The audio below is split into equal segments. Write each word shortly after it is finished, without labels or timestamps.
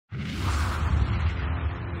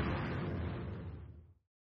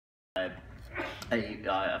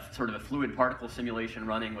a sort of a fluid particle simulation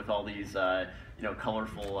running with all these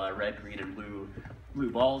colorful red, green, and blue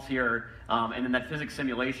balls here. And then that physics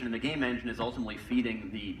simulation in the game engine is ultimately feeding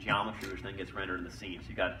the geometry, which then gets rendered in the scene. So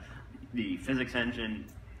you've got the physics engine,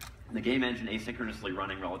 the game engine asynchronously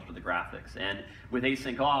running relative to the graphics. And with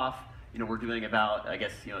async off, we're doing about, I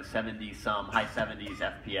guess, 70-some, high 70s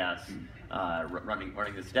FPS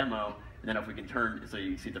running this demo. And then if we can turn, so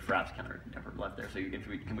you can see the fraps counter never left there. So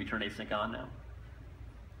can we turn async on now?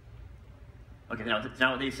 Okay, now with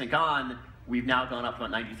async on, we've now gone up to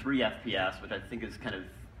about 93 FPS, which I think is kind of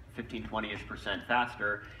 15–20-ish%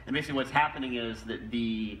 faster. And basically what's happening is that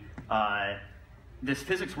this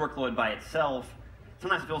physics workload by itself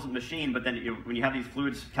sometimes fills the machine, but then when you have these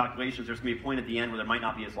fluids calculations, there's going to be a point at the end where there might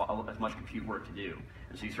not be as much compute work to do.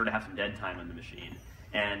 And so you sort of have some dead time on the machine.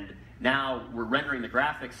 And now we're rendering the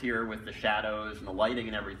graphics here with the shadows and the lighting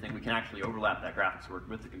and everything. We can actually overlap that graphics work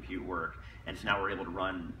with the compute work. And so now we're able to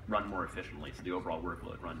run more efficiently, so the overall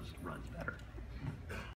workload runs better.